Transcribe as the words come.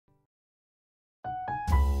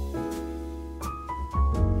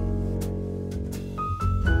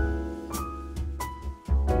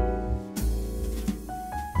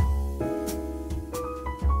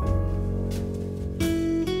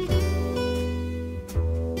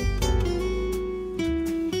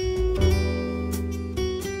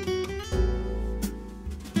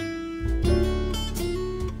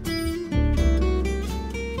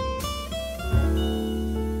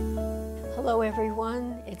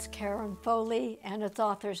It's Karen Foley, and it's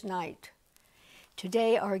Author's Night.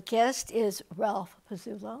 Today our guest is Ralph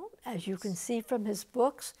Pezzullo. As you can see from his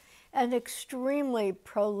books, an extremely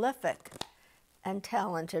prolific and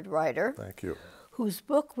talented writer. Thank you. Whose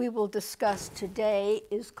book we will discuss today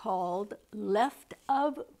is called Left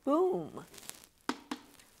of Boom.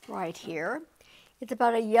 Right here. It's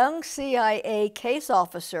about a young CIA case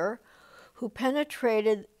officer who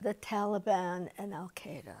penetrated the Taliban and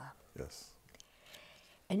Al-Qaeda. Yes.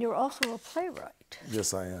 And you're also a playwright.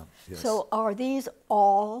 Yes, I am. Yes. So are these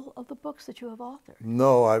all of the books that you have authored?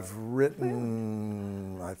 No, I've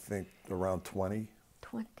written, I think, around 20.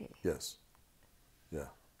 20. Yes. Yeah.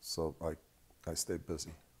 So I stay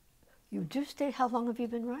busy. You do stay, how long have you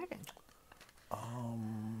been writing?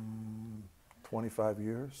 25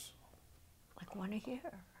 years. Like one a year.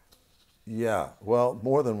 Yeah, well,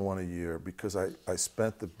 more than one a year, because I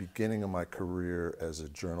spent the beginning of my career as a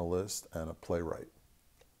journalist and a playwright.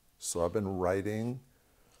 So I've been writing.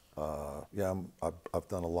 I've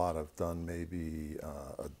done a lot. I've done maybe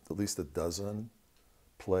at least a dozen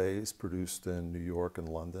plays produced in New York and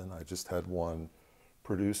London. I just had one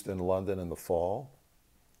produced in London in the fall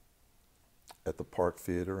at the Park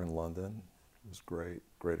Theatre in London. It was great,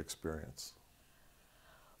 great experience.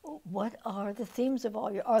 What are the themes of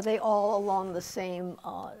all your? Are they all along the same?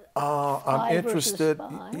 I'm interested.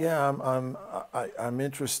 Yeah, I'm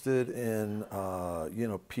interested in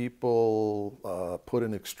people put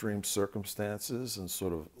in extreme circumstances and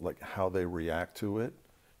sort of like how they react to it,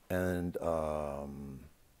 and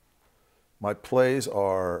my plays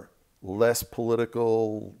are less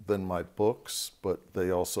political than my books, but they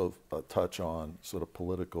also touch on sort of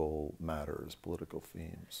political matters, political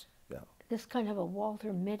themes. Yeah. This kind of a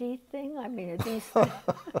Walter Mitty thing? I mean, are these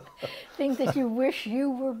things that you wish you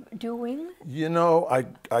were doing? You know,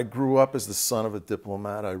 I grew up as the son of a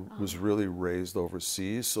diplomat. I was really raised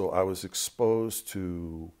overseas, so I was exposed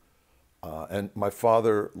to, and my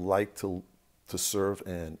father liked to serve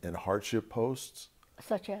in hardship posts.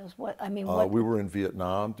 Such as what? I mean, we were in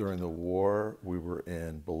Vietnam during the war. We were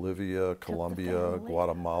in Bolivia, Colombia,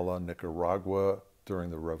 Guatemala, Nicaragua during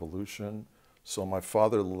the revolution. So my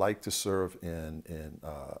father liked to serve in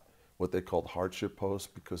what they called hardship posts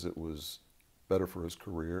because it was better for his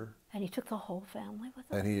career. And he took the whole family with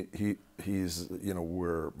him? And he's, you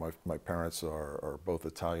know, my parents are both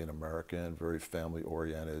Italian American, very family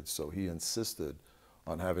oriented. So he insisted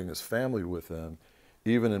on having his family with him,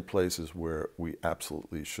 even in places where we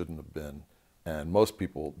absolutely shouldn't have been. And most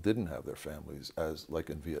people didn't have their families, as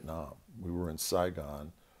like in Vietnam. We were in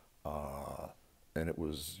Saigon. And it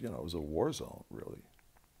was, you know, it was a war zone, really.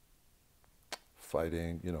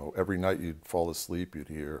 Fighting, you know, every night you'd fall asleep, you'd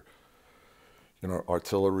hear, you know,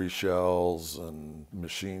 artillery shells and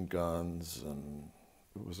machine guns, and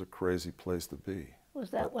it was a crazy place to be. Was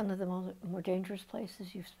that one of the more dangerous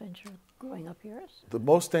places you've spent your growing up years? The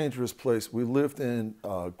most dangerous place, we lived in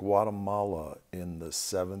Guatemala in the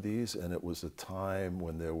 70s, and it was a time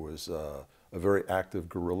when there was a very active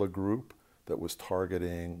guerrilla group that was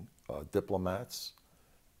targeting diplomats,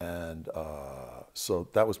 and so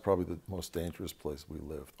that was probably the most dangerous place we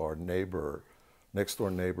lived. Our next door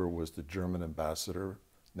neighbor was the German ambassador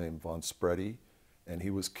named von Spredi, and he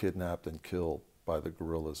was kidnapped and killed by the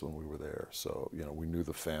guerrillas when we were there. So, you know, we knew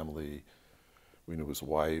the family, we knew his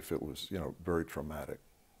wife. It was, you know, very traumatic.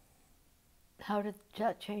 How did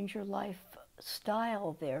that change your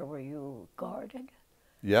lifestyle there? Were you guarded?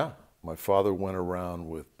 Yeah. My father went around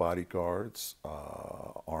with bodyguards,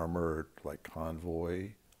 armored like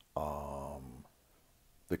convoy.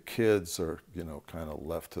 The kids are, you know, kind of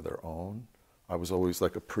left to their own. I was always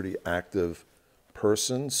like a pretty active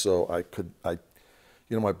person, so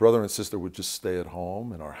you know, my brother and sister would just stay at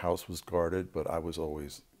home, and our house was guarded, but I was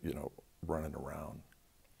always, you know, running around.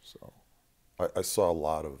 So I saw a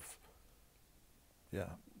lot of,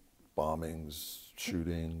 bombings,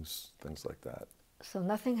 shootings, things like that. So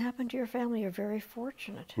nothing happened to your family. You're very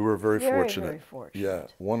fortunate. We were very fortunate. Very fortunate. Yeah.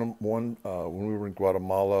 When we were in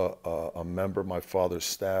Guatemala, a member of my father's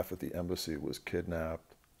staff at the embassy was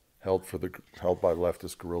kidnapped, held by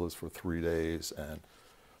leftist guerrillas for 3 days, and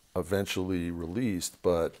eventually released.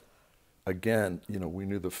 But again, you know, we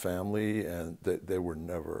knew the family, and they were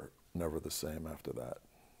never the same after that.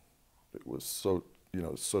 It was so, you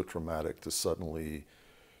know, so traumatic to suddenly,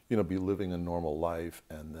 you know, be living a normal life,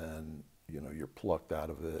 and then, you know, you're plucked out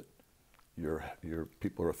of it. Your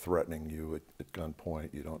people are threatening you at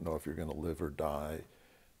gunpoint. You don't know if you're going to live or die,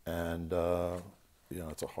 and you know,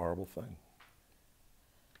 it's a horrible thing.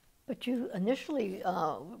 But you initially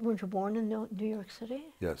weren't you born in New York City?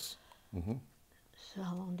 Yes. Mm-hmm. So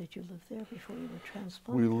how long did you live there before you were We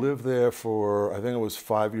transplanted? lived there for, I think I was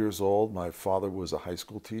 5 years old. My father was a high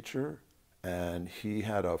school teacher, and he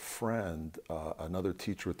had a friend, another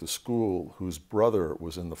teacher at the school, whose brother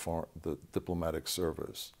was in the diplomatic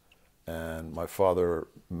service. And my father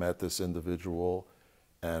met this individual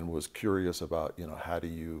and was curious about, how do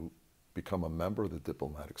you become a member of the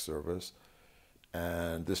diplomatic service?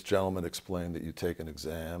 And this gentleman explained that you take an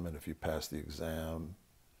exam, and if you pass the exam,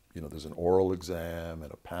 there's an oral exam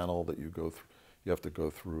and a panel that you have to go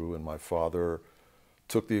through. And my father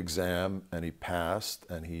took the exam and he passed,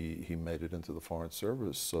 and he made it into the Foreign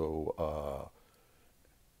Service. So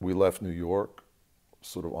we left New York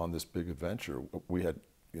sort of on this big adventure. We had,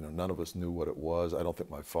 none of us knew what it was. I don't think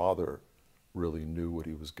my father really knew what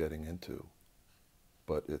he was getting into.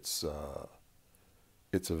 But it's a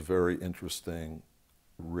very interesting,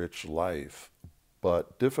 rich life,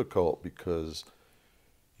 but difficult because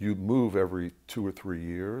you move every 2 or 3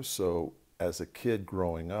 years. So as a kid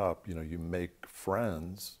growing up, you make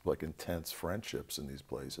friends, like intense friendships in these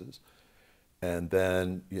places. And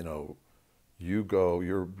then,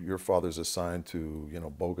 your father's assigned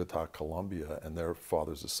to, Bogota, Colombia, and their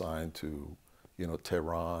father's assigned to,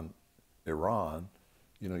 Tehran, Iran.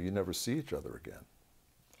 You never see each other again.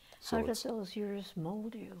 So How did those years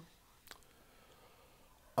mold you?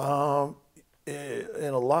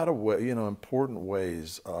 in a lot of ways, important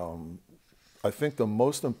ways. I think the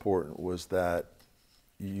most important was that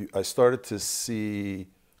I started to see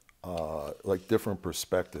like different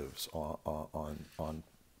perspectives on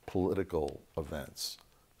political events.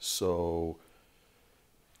 So,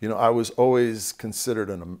 I was always considered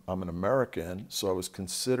I'm an American, so I was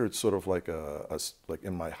considered sort of like like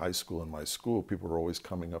in my high school and my school, people were always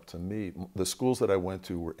coming up to me. The schools that I went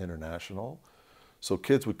to were international, so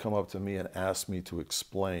kids would come up to me and ask me to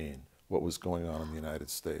explain what was going on in the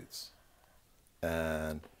United States.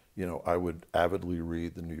 And, I would avidly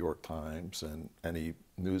read the New York Times and any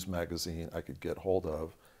news magazine I could get hold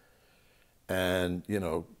of, and,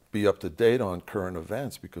 be up to date on current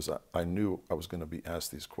events because I knew I was going to be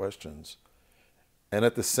asked these questions. And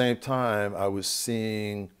at the same time, I was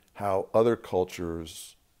seeing how other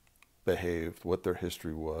cultures behaved, what their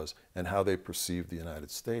history was, and how they perceived the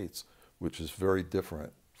United States, which is very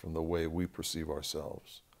different from the way we perceive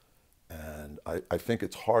ourselves. And I think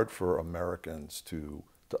it's hard for Americans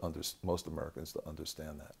most Americans to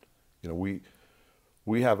understand that.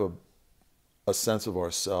 We have a sense of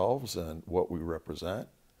ourselves and what we represent,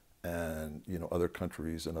 and other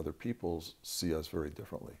countries and other peoples see us very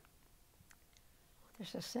differently.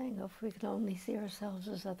 There's a saying, if we can only see ourselves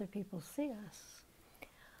as other people see us.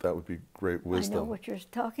 That would be great wisdom. I know what you're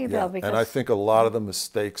talking about. Because and I think a lot of the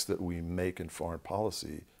mistakes that we make in foreign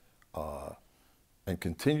policy and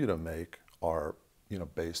continue to make are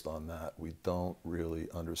based on that. We don't really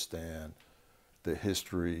understand the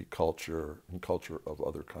history, culture of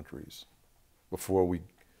other countries before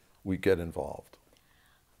we get involved.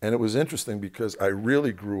 And it was interesting because I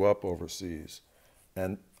really grew up overseas,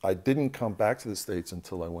 and I didn't come back to the States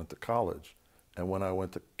until I went to college. And when I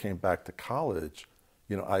came back to college,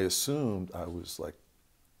 I assumed I was like,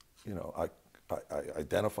 I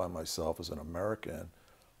identify myself as an American.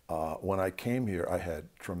 When I came here, I had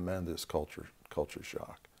tremendous culture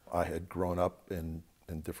shock. I had grown up in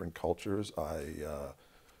different cultures.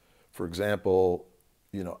 For example,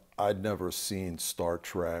 I'd never seen Star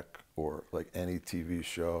Trek or like any TV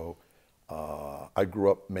show. I grew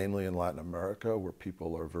up mainly in Latin America, where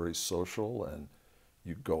people are very social, and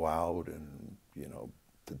you go out and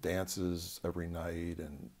to dances every night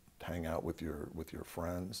and hang out with your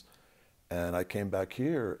friends. And I came back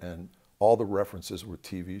here, and all the references were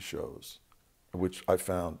TV shows, which I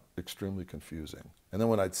found extremely confusing. And then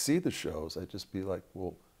when I'd see the shows, I'd just be like,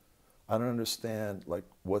 well, I don't understand like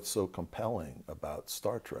what's so compelling about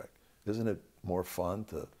Star Trek. Isn't it more fun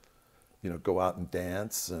to, go out and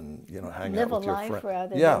dance and, hang out with your friends? Live a life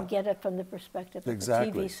rather than get it from the perspective of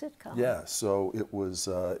Exactly. a TV sitcom. Yeah, so it was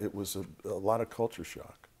a lot of culture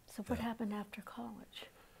shock. So what happened after college?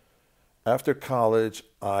 After college,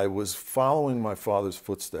 I was following my father's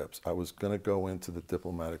footsteps. I was going to go into the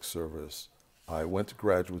diplomatic service. I went to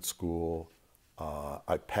graduate school.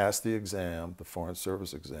 I passed the exam, the Foreign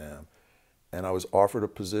Service exam, and I was offered a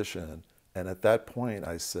position. And at that point,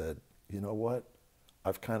 I said, you know what?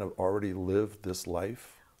 I've kind of already lived this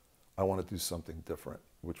life. I want to do something different,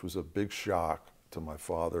 which was a big shock to my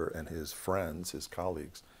father and his friends, his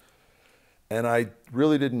colleagues. And I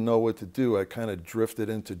really didn't know what to do. I kind of drifted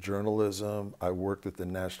into journalism. I worked at the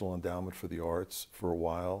National Endowment for the Arts for a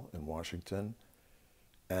while in Washington.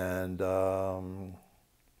 And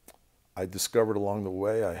I discovered along the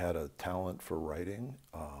way I had a talent for writing.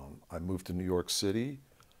 I moved to New York City,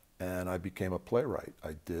 and I became a playwright.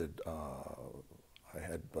 I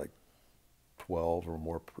had like 12 or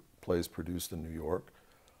more plays produced in New York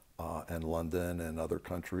and London and other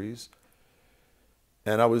countries.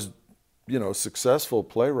 And I was, successful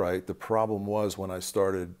playwright. The problem was when I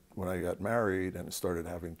got married and started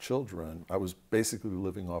having children, I was basically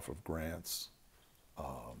living off of grants,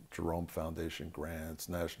 Jerome Foundation grants,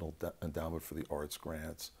 National Endowment for the Arts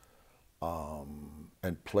grants,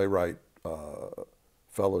 and playwright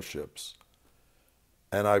fellowships.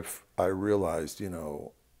 And I realized,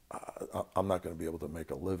 I'm not going to be able to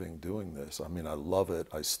make a living doing this. I mean, I love it.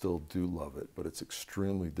 I still do love it, but it's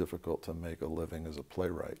extremely difficult to make a living as a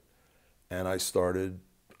playwright. And I started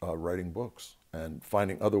writing books and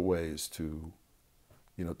finding other ways to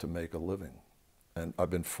make a living. And I've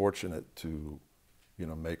been fortunate to,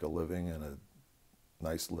 make a living and a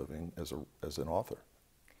nice living as an author.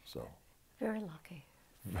 So Very lucky.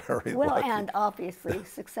 very Well, lucky. and obviously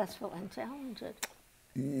successful and talented.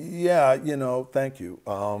 Yeah, thank you.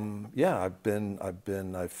 Yeah,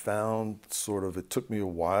 I found sort of, it took me a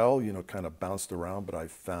while, kind of bounced around, but I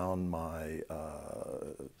found my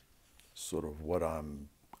sort of what I'm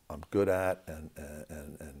good at and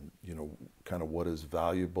kind of what is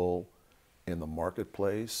valuable in the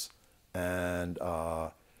marketplace. And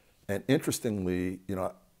interestingly,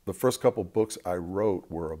 the first couple books I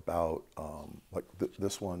wrote were about, like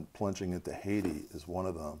this one, Plunging into Haiti, is one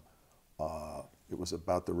of them. It was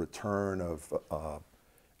about the return of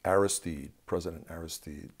Aristide, President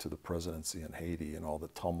Aristide, to the presidency in Haiti and all the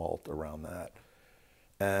tumult around that.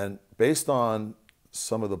 And based on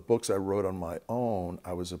some of the books I wrote on my own,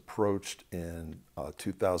 I was approached in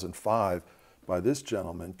 2005 by this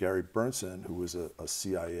gentleman, Gary Bernson, who was a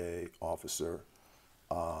CIA officer.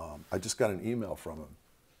 I just got an email from him,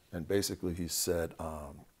 and basically he said,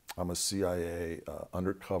 I'm a CIA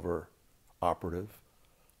undercover operative.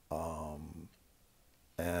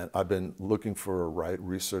 And I've been looking for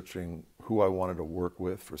researching who I wanted to work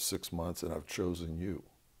with for 6 months, and I've chosen you.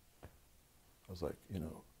 I was like,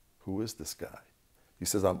 who is this guy? He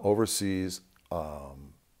says, I'm overseas,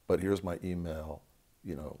 but here's my email,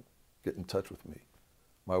 get in touch with me.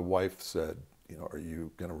 My wife said, are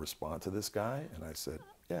you going to respond to this guy? And I said,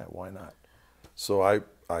 yeah, why not? So I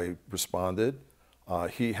responded.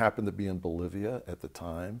 He happened to be in Bolivia at the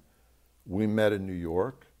time. We met in New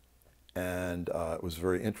York. And it was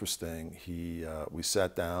very interesting. We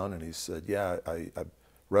sat down and he said, yeah, I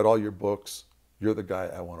read all your books. You're the guy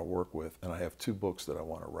I want to work with, and I have 2 books that I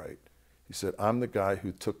want to write. He said, I'm the guy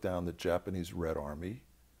who took down the Japanese Red Army,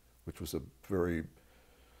 which was a very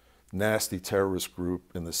nasty terrorist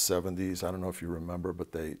group in the 70s. I don't know if you remember,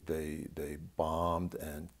 but they bombed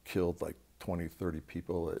and killed like 20, 30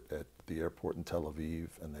 people at the airport in Tel Aviv,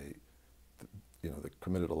 and they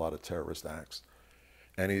committed a lot of terrorist acts.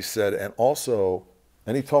 And he said, and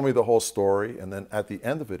he told me the whole story, and then at the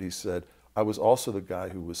end of it, he said, I was also the guy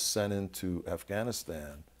who was sent into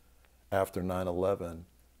Afghanistan after 9/11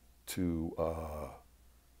 to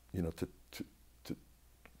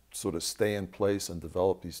sort of stay in place and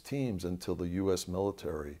develop these teams until the U.S.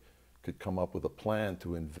 military could come up with a plan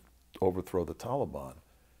to overthrow the Taliban.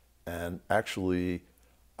 And actually,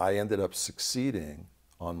 I ended up succeeding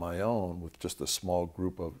on my own with just a small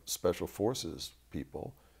group of special forces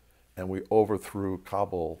people, and we overthrew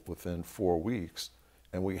Kabul within 4 weeks,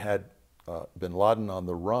 and we had bin Laden on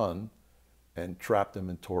the run and trapped him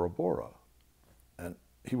in Tora Bora. And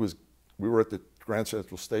we were at the Grand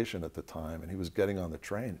Central Station at the time, and he was getting on the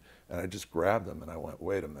train, and I just grabbed him and I went,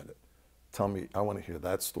 wait a minute, tell me, I want to hear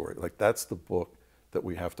that story. Like, that's the book that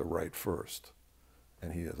we have to write first.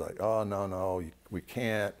 And he was like, oh, no, we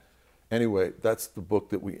can't. Anyway, that's the book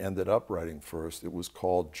that we ended up writing first. It was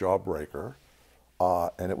called Jawbreaker,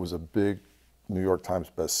 and it was a big New York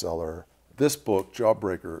Times bestseller. This book,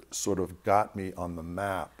 Jawbreaker, sort of got me on the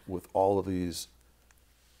map with all of these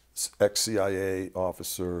ex-CIA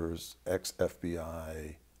officers,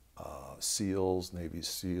 ex-FBI, SEALs, Navy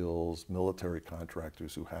SEALs, military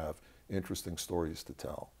contractors who have interesting stories to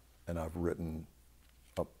tell. And I've written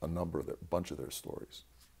a bunch of their stories.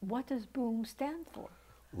 What does BOOM stand for?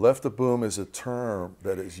 Left of boom is a term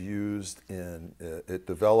that is used it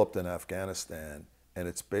developed in Afghanistan, and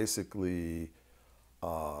it's basically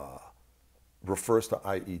refers to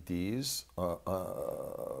IEDs,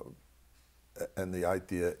 and the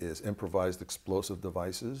idea is improvised explosive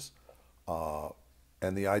devices,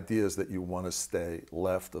 and the idea is that you want to stay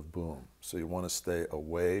left of boom, so you want to stay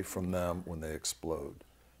away from them when they explode,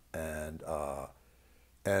 and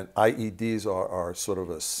IEDs are sort of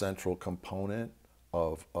a central component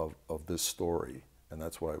of this story, and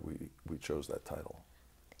that's why we chose that title.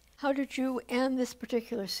 How did you and this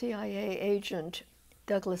particular CIA agent,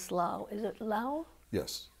 Douglas Lau, is it Lau?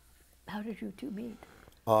 Yes. How did you two meet?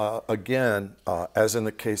 Again, as in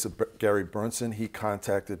the case of Gary Burnson, he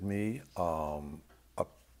contacted me.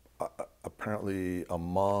 Apparently,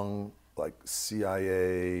 among like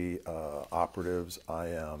CIA operatives, I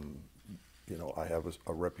am, I have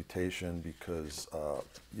a reputation because,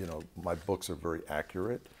 my books are very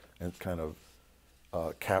accurate and kind of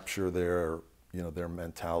capture their, their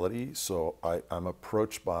mentality. So I've been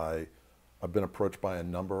approached by a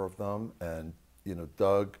number of them, and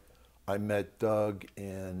I met Doug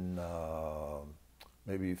in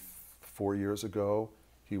maybe 4 years ago.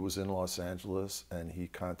 He was in Los Angeles, and he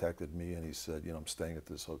contacted me, and he said, I'm staying at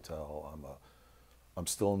this hotel. I'm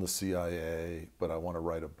still in the CIA, but I want to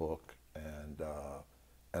write a book. And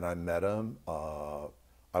I met him.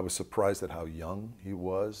 I was surprised at how young he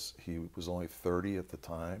was. He was only 30 at the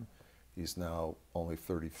time. He's now only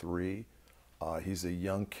 33. He's a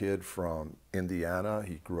young kid from Indiana.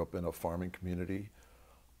 He grew up in a farming community.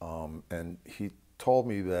 And he told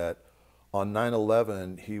me that on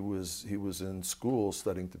 9/11, he was in school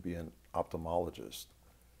studying to be an ophthalmologist,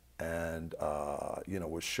 and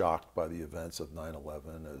was shocked by the events of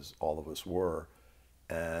 9/11, as all of us were.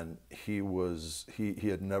 And he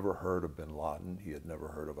had never heard of bin Laden. He had never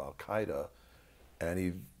heard of Al Qaeda,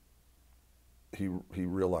 and he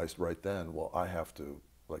realized right then, well, I have to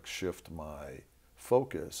like shift my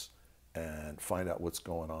focus and find out what's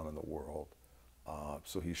going on in the world.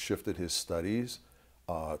 So he shifted his studies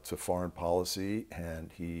to foreign policy,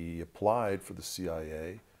 and he applied for the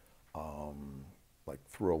CIA like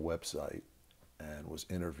through a website, and was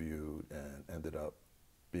interviewed and ended up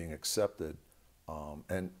being accepted.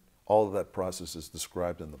 And all of that process is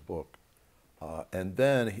described in the book. And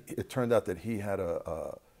then it turned out that he had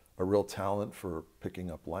a real talent for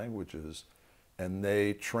picking up languages, and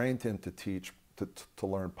they trained him to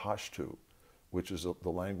learn Pashto, which is the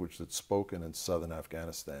language that's spoken in southern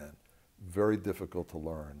Afghanistan. Very difficult to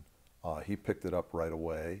learn. He picked it up right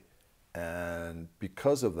away, and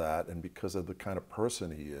because of that, and because of the kind of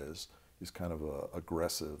person he is, he's kind of an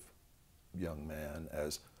aggressive young man,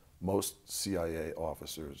 as most CIA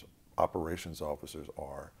officers, operations officers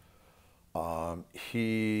are.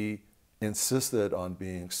 He insisted on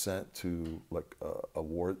being sent to like the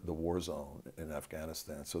war zone in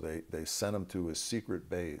Afghanistan. So they sent him to his secret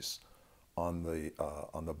base on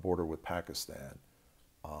the border with Pakistan,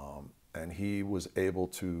 and he was able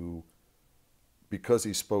to, because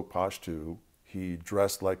he spoke Pashto, he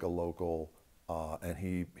dressed like a local, and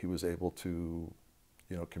he was able to,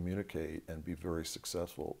 communicate and be very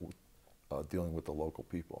successful dealing with the local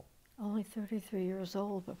people. Only 33 years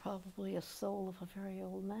old, but probably a soul of a very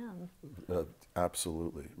old man.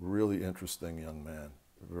 Absolutely, really interesting young man.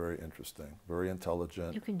 Very interesting, very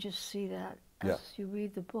intelligent. You can just see that as you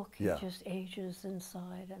read the book. He just ages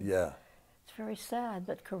inside. And it's very sad,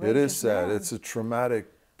 but courageous. It is sad. Man. It's a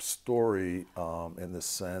traumatic story in the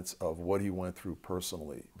sense of what he went through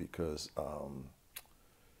personally, because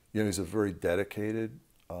he's a very dedicated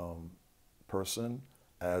person,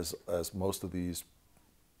 as most of these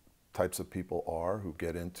types of people are who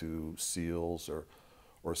get into SEALs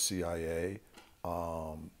or CIA,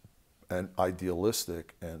 and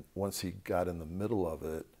idealistic. And once he got in the middle of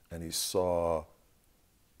it and he saw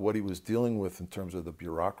what he was dealing with in terms of the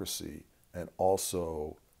bureaucracy, and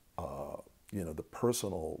also the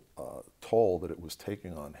personal toll that it was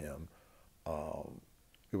taking on him,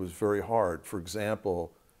 it was very hard. For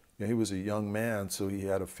example, he was a young man, so he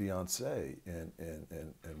had a fiancée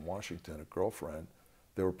in Washington, a girlfriend.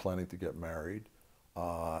 They were planning to get married,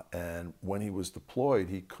 and when he was deployed,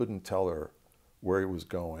 he couldn't tell her where he was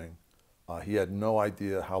going. He had no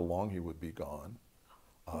idea how long he would be gone.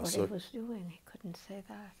 What he was doing, he couldn't say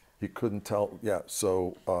that. He couldn't tell. Yeah,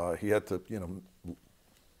 so he had to,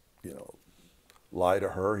 lie to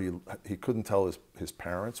her. He couldn't tell his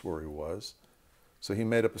parents where he was, so he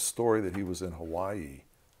made up a story that he was in Hawaii,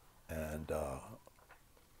 and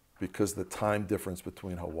because the time difference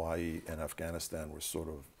between Hawaii and Afghanistan was sort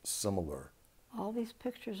of similar. All these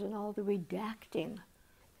pictures and all the redacting.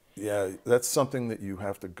 Yeah, that's something that you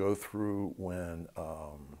have to go through when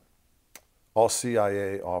all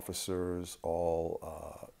CIA officers,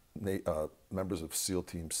 all members of SEAL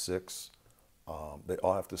Team 6, they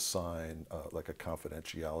all have to sign like a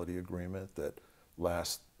confidentiality agreement that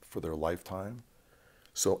lasts for their lifetime.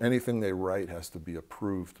 So anything they write has to be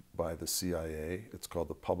approved by the CIA. It's called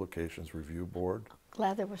the Publications Review Board.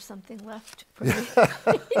 Glad there was something left for me.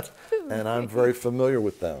 And I'm very familiar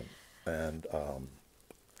with them. And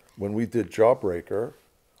when we did Jawbreaker,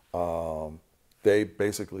 they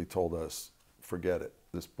basically told us, forget it.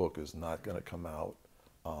 This book is not going to come out.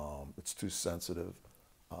 It's too sensitive.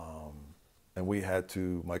 And we had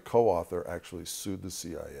to, my co-author actually sued the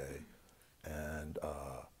CIA, and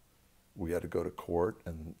we had to go to court,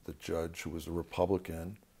 and the judge, who was a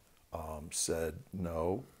Republican, said,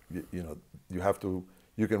 no, you know, you have to,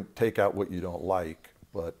 you can take out what you don't like,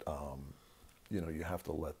 but, you know, you have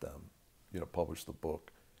to let them, you know, publish the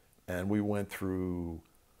book. And we went through,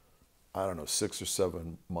 I don't know, 6 or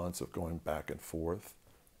 7 months of going back and forth,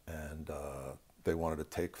 and they wanted to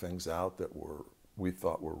take things out that we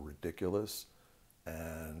thought were ridiculous,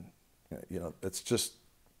 and you know, it's just,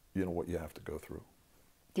 you know, what you have to go through.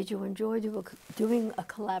 Did you enjoy doing a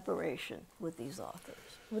collaboration with these authors,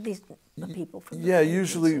 with these people from the Yeah,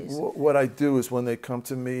 usually what I do is when they come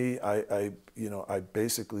to me, you know, I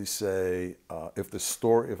basically say,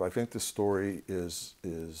 if I think the story is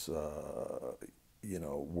you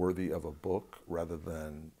know, worthy of a book rather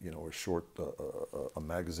than, you know, a short a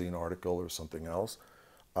magazine article or something else,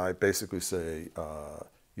 I basically say,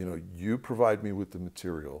 you know, you provide me with the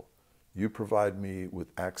material, you provide me with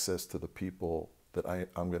access to the people that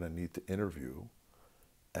I'm going to need to interview,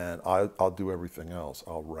 and I'll do everything else.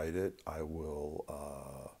 I'll write it, I will,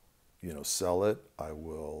 you know, sell it, I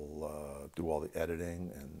will do all the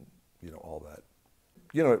editing and, you know, all that.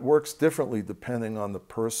 You know, it works differently depending on the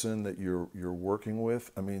person that you're working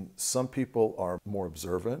with. I mean, some people are more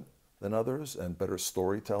observant than others and better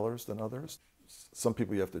storytellers than others. Some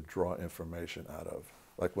people you have to draw information out of.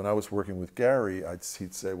 Like when I was working with Gary,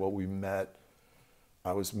 he'd say, well, we met,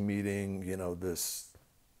 I was meeting, you know, this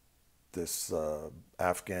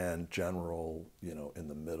Afghan general, you know, in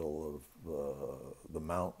the middle of the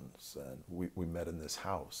mountains, and we met in this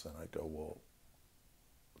house. And I go, well,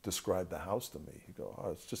 describe the house to me. He'd go,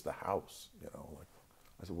 oh, it's just a house, you know. Like,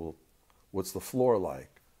 I said, well, what's the floor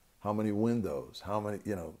like? How many windows? How many,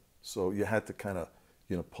 you know? So you had to kind of,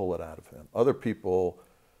 you know, pull it out of him. Other people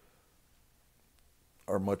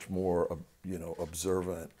are much more, you know,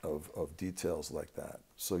 observant of details like that.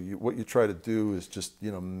 So what you try to do is just,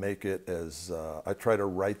 you know, make it as, I try to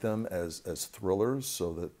write them as thrillers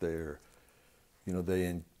so that they're, you know,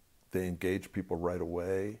 they engage people right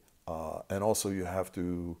away. And also you have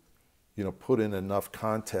to, you know, put in enough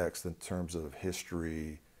context in terms of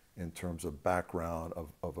history, in terms of background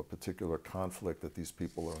of a particular conflict that these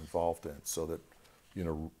people are involved in, so that, you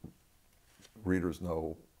know, readers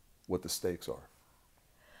know what the stakes are.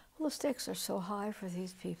 Well, the stakes are so high for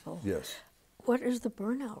these people. Yes. What is the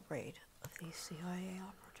burnout rate of these CIA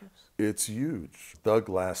operatives? It's huge. Doug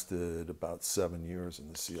lasted about 7 years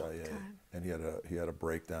in the CIA, Okay. and he had a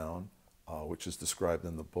breakdown, which is described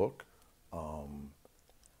in the book.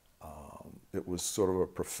 It was sort of a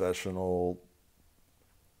professional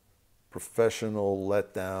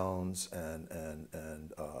letdowns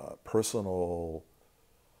and personal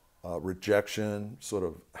rejection sort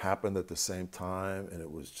of happened at the same time, and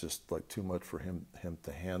it was just like too much for him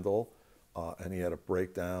to handle, and he had a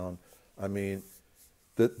breakdown. I mean,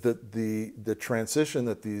 the transition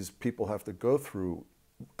that these people have to go through,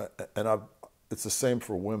 and it's the same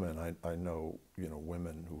for women. I know, you know,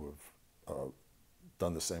 women who have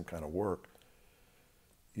done the same kind of work.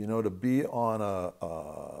 You know, to be on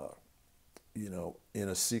you know, in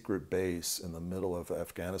a secret base in the middle of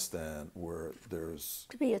Afghanistan where there's...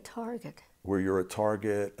 To be a target. Where you're a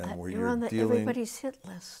target and where you're on dealing... everybody's hit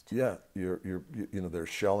list. Yeah, you know, they're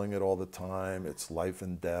shelling it all the time. It's life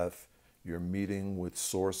and death. You're meeting with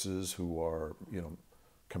sources who are, you know,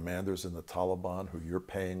 commanders in the Taliban who you're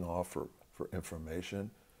paying off for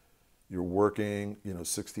information. You're working, you know,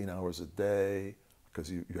 16 hours a day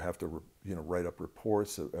because you have to, you know, write up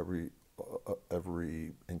reports of every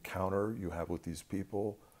encounter you have with these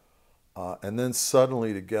people. And then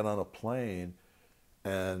suddenly to get on a plane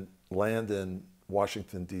and land in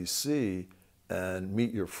Washington, D.C. and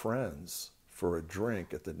meet your friends for a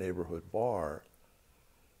drink at the neighborhood bar,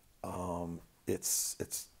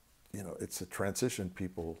 it's you know, it's a transition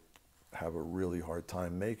people have a really hard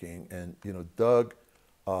time making. And, you know, Doug,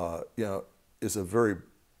 you know, is a very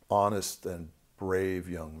honest and brave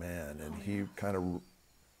young man, and he kind of,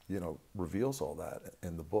 you know, reveals all that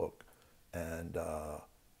in the book. And,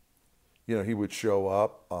 you know, he would show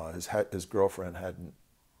up, his girlfriend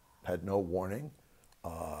had no warning,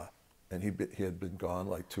 and he had been gone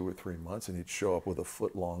like 2 or 3 months, and he'd show up with a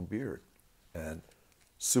foot-long beard and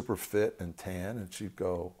super fit and tan, and she'd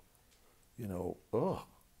go, you know, oh,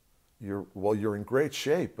 you're in great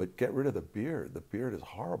shape, but get rid of the beard. The beard is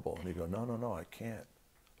horrible. And he'd go, no, I can't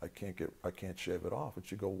shave it off. And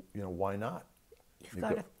she'd go, you know, why not? You've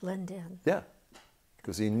got to blend in. Yeah.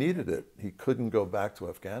 because he needed it. He couldn't go back to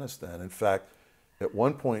Afghanistan. In fact, at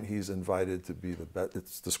one point he's invited to be the best,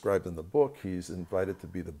 it's described in the book, he's invited to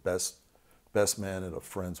be the best man at a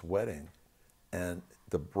friend's wedding. And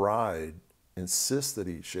the bride insists that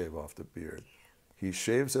he shave off the beard. He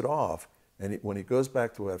shaves it off, and when he goes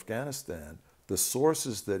back to Afghanistan, the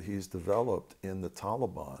sources that he's developed in the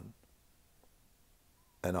Taliban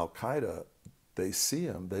and Al-Qaeda, they see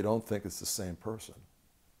him, they don't think it's the same person.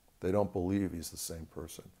 They don't believe he's the same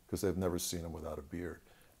person because they've never seen him without a beard.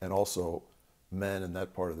 And also, men in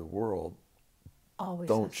that part of the world Always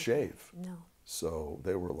don't shave. No. So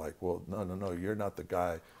they were like, well, no, you're not the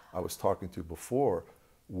guy I was talking to before.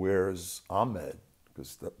 Where's Ahmed?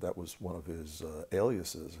 Because that was one of his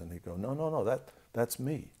aliases. And he'd go, no, that's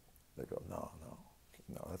me. They go, no,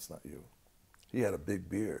 that's not you. He had a big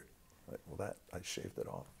beard. Like, well, I shaved it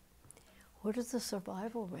off. What is the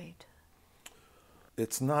survival rate?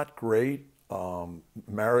 It's not great.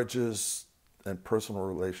 Marriages and personal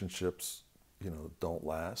relationships, don't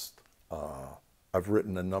last. I've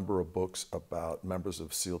written a number of books about members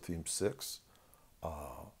of SEAL Team 6,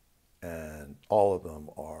 and all of them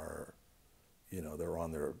are, they're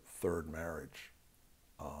on their third marriage.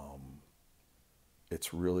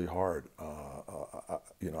 It's really hard.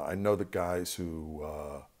 I know the guys who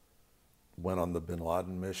went on the Bin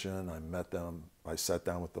Laden mission. I met them. I sat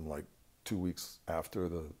down with them like 2 weeks after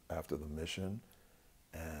the mission,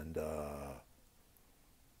 and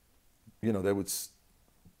they would.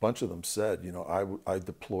 Bunch of them said, I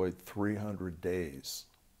deployed 300 days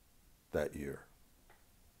that year.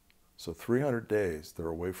 So 300 days, they're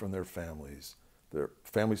away from their families. Their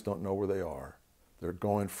families don't know where they are. They're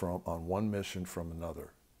going on one mission from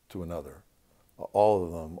another to another. All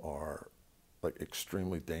of them are like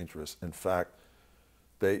extremely dangerous. In fact,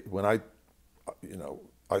 when I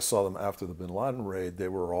saw them after the Bin Laden raid, they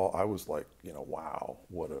were all, I was like, wow,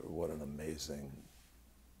 what an amazing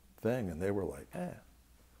thing. And they were like,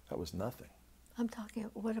 that was nothing. I'm talking,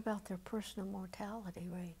 what about their personal mortality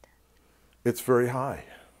rate? It's very high,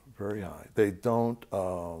 very high. They don't,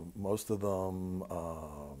 most of them,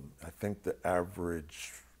 I think the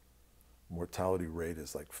average mortality rate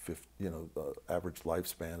is like 50, the average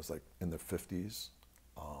lifespan is like in the 50s.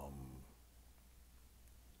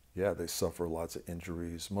 Yeah, they suffer lots of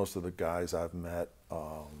injuries. Most of the guys I've met,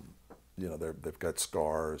 they've got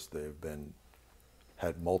scars. They've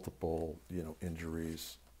had multiple,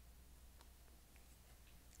 injuries.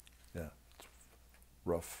 Yeah, it's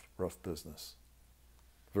rough business.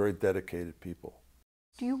 Very dedicated people.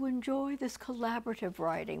 Do you enjoy this collaborative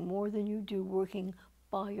writing more than you do working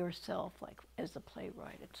by yourself, like as a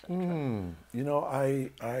playwright, etc.?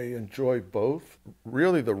 I enjoy both.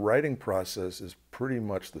 Really, the writing process is pretty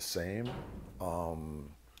much the same,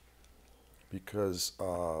 because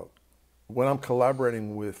when I'm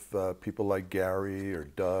collaborating with people like Gary or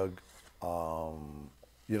Doug, I'm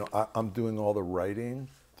doing all the writing.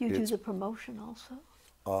 Do you do the promotion also?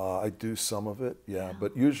 I do some of it, yeah.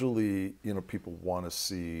 But usually, people want to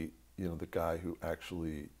see, the guy who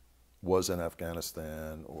actually was in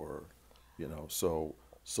Afghanistan, or, so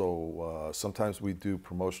sometimes we do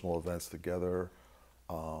promotional events together.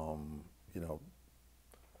 I'm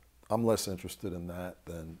less interested in that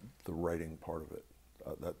than the writing part of it.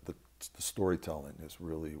 The storytelling is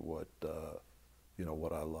really what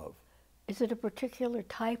I love. Is it a particular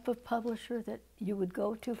type of publisher that you would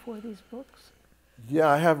go to for these books? Yeah,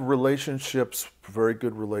 I have relationships, very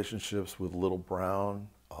good relationships with Little Brown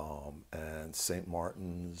and St.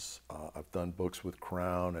 Martin's. I've done books with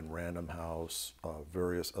Crown and Random House,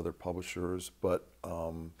 various other publishers, but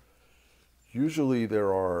usually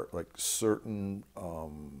there are like certain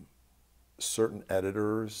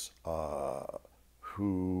editors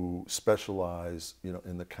who specialize,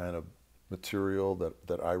 in the kind of material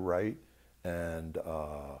that I write, and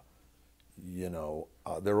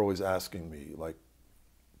they're always asking me like,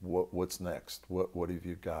 what's next? What have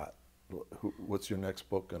you got? What's your next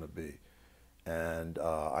book going to be? And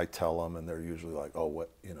I tell them, and they're usually like, oh,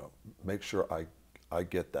 make sure I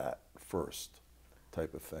get that first,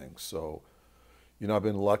 type of thing. So, I've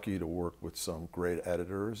been lucky to work with some great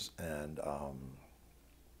editors, and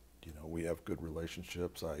we have good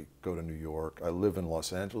relationships. I go to New York. I live in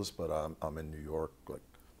Los Angeles, but I'm in New York like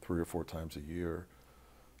 3 or 4 times a year.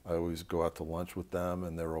 I always go out to lunch with them,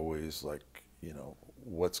 and they're always like,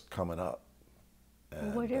 what's coming up?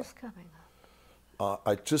 And, what is coming up?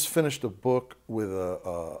 I just finished a book with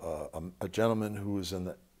a gentleman who is in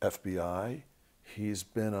the FBI. He's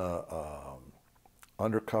been a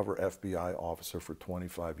undercover FBI officer for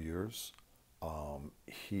 25 years.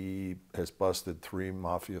 He has busted 3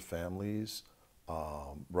 mafia families,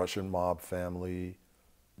 Russian mob family,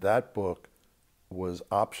 that book was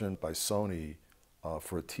optioned by Sony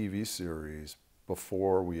for a TV series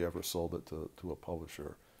before we ever sold it to a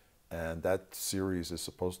publisher. And that series is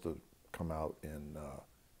supposed to come out in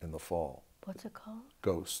the fall. What's it called?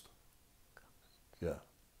 Ghost. Yeah.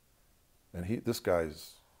 And this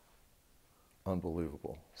guy's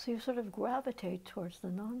unbelievable. So you sort of gravitate towards the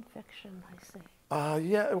nonfiction, I see.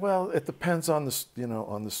 Yeah, well, it depends on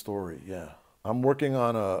on the story, yeah. I'm working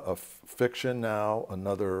on a fiction now,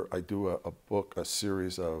 I do a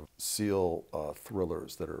series of SEAL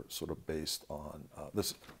thrillers that are sort of based on,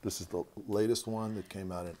 this is the latest one that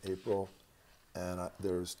came out in April, and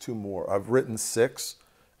there's 2 more. I've written 6,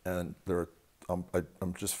 and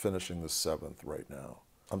I'm just finishing the 7th right now.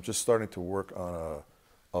 I'm just starting to work on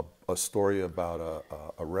a story about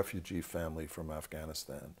a refugee family from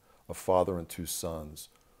Afghanistan, a father and 2 sons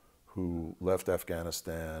who left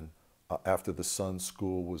Afghanistan after the son's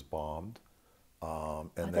school was bombed. And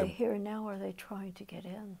are they here now, or are they trying to get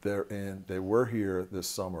in? They were here this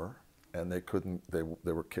summer, and they couldn't. They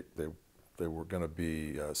were kicked. They were going to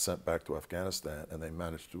be sent back to Afghanistan, and they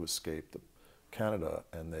managed to escape to Canada,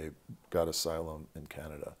 and they got asylum in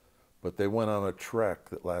Canada. But they went on a trek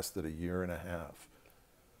that lasted 1.5 years,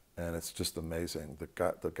 and it's just amazing.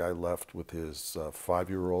 The guy left with his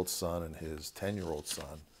 5-year-old son and his 10-year-old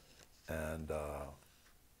son, and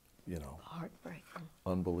Heartbreaking.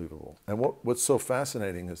 unbelievable. And what's so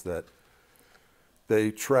fascinating is that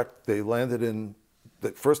they landed in,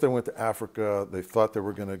 first they went to Africa, they thought they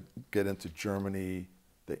were going to get into Germany,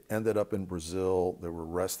 they ended up in Brazil, they were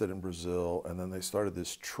arrested in Brazil, and then they started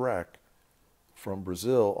this trek from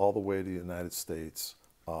Brazil all the way to the United States.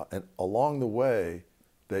 And along the way,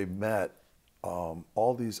 they met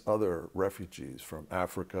all these other refugees from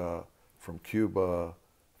Africa, from Cuba,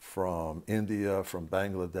 from India, from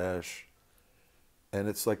Bangladesh, and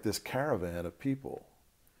it's like this caravan of people,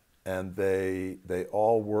 and they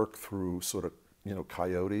all work through sort of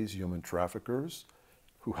coyotes, human traffickers,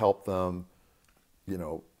 who help them,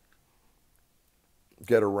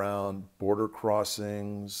 get around border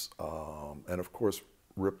crossings, and of course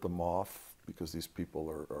rip them off because these people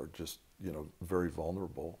are just very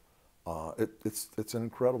vulnerable. It's an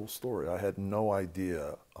incredible story. I had no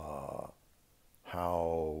idea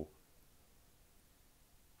how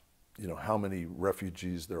many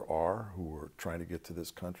refugees there are who are trying to get to this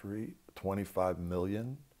country. 25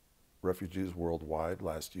 million refugees worldwide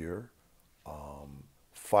last year.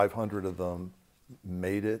 500 of them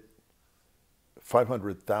made it.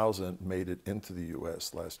 500,000 made it into the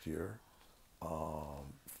U.S. last year.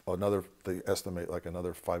 They estimate like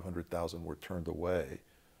another 500,000 were turned away.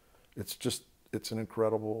 It's an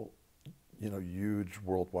incredible, huge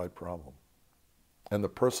worldwide problem. And the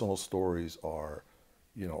personal stories are,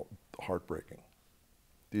 heartbreaking.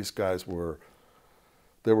 These guys were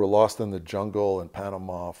lost in the jungle in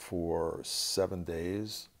Panama for 7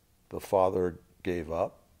 days. The father gave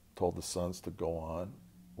up, told the sons to go on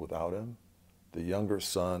without him. The younger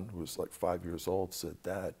son, who was like 5 years old, said,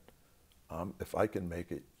 "Dad, if I can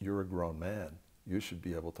make it, you're a grown man. You should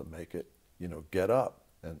be able to make it. Get up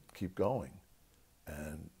and keep going."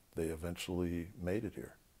 And they eventually made it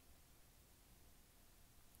here.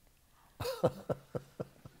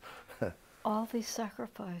 All these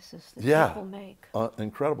sacrifices that people make.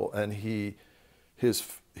 Incredible. And he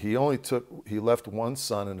left one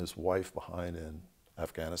son and his wife behind in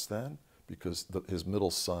Afghanistan because his middle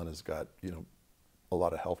son has got a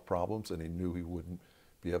lot of health problems, and he knew he wouldn't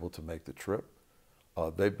be able to make the trip.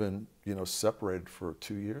 They've been separated for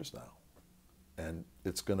 2 years now, and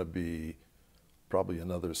it's going to be probably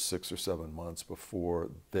another 6 or 7 months before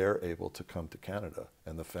they're able to come to Canada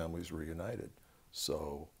and the family's reunited.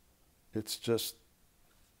 So it's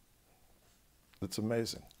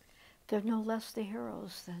amazing. They're no less the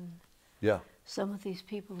heroes than some of these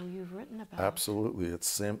people who you've written about. Absolutely.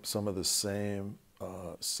 It's some of the same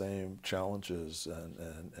challenges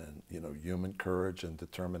and human courage and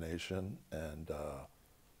determination, and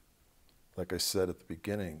like I said at the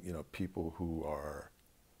beginning, people who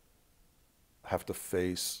have to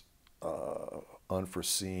face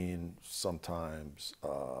unforeseen, sometimes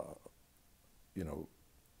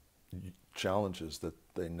challenges that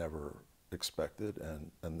they never expected,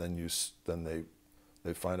 and then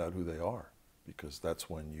they find out who they are, because that's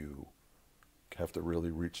when you have to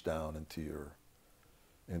really reach down into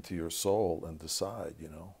your soul and decide,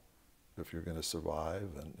 if you're going to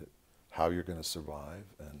survive and how you're going to survive,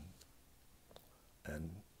 and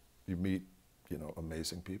you meet,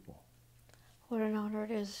 amazing people. What an honor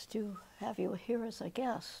it is to have you here as a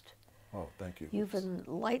guest. Oh, thank you. You've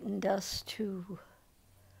enlightened us to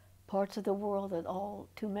parts of the world that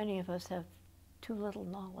too many of us have too little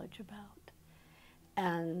knowledge about.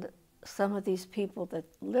 And some of these people that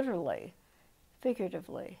literally,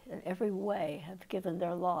 figuratively, in every way have given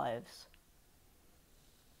their lives.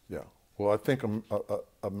 Yeah. Well, I think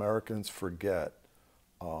Americans forget,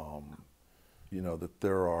 that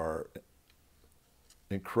there are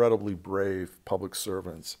incredibly brave public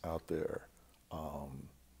servants out there,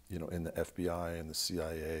 in the FBI and the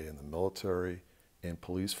CIA and the military and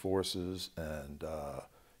police forces. And,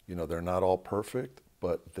 they're not all perfect,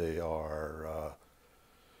 but they are,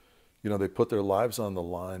 they put their lives on the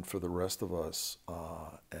line for the rest of us.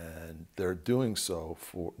 And they're doing so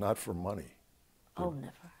not for money. Oh,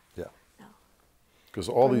 never. Yeah. No. Because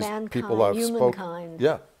all For these mankind, people I've humankind.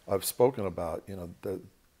 I've spoken about,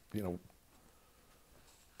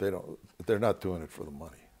 they're not doing it for the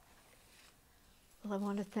money. Well, I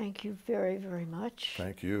want to thank you very, very much.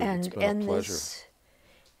 Thank you. And It's been a pleasure. this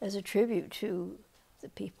as a tribute to the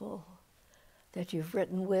people that you've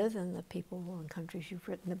written with and the people and countries you've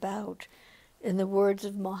written about. In the words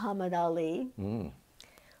of Muhammad Ali,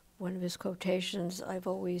 one of his quotations I've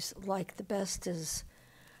always liked the best is,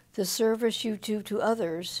 "The service you do to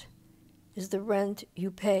others is the rent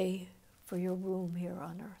you pay for your room here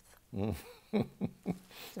on earth."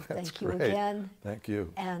 So thank you great. again. Thank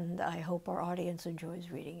you. And I hope our audience enjoys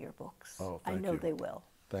reading your books. Oh, I thank know you. they will.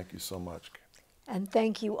 Thank you so much. And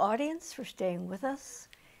thank you, audience, for staying with us.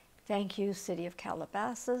 Thank you, City of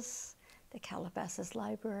Calabasas, the Calabasas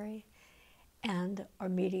Library, and our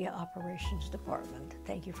Media Operations Department.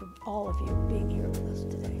 Thank you for all of you being here with us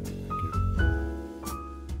today.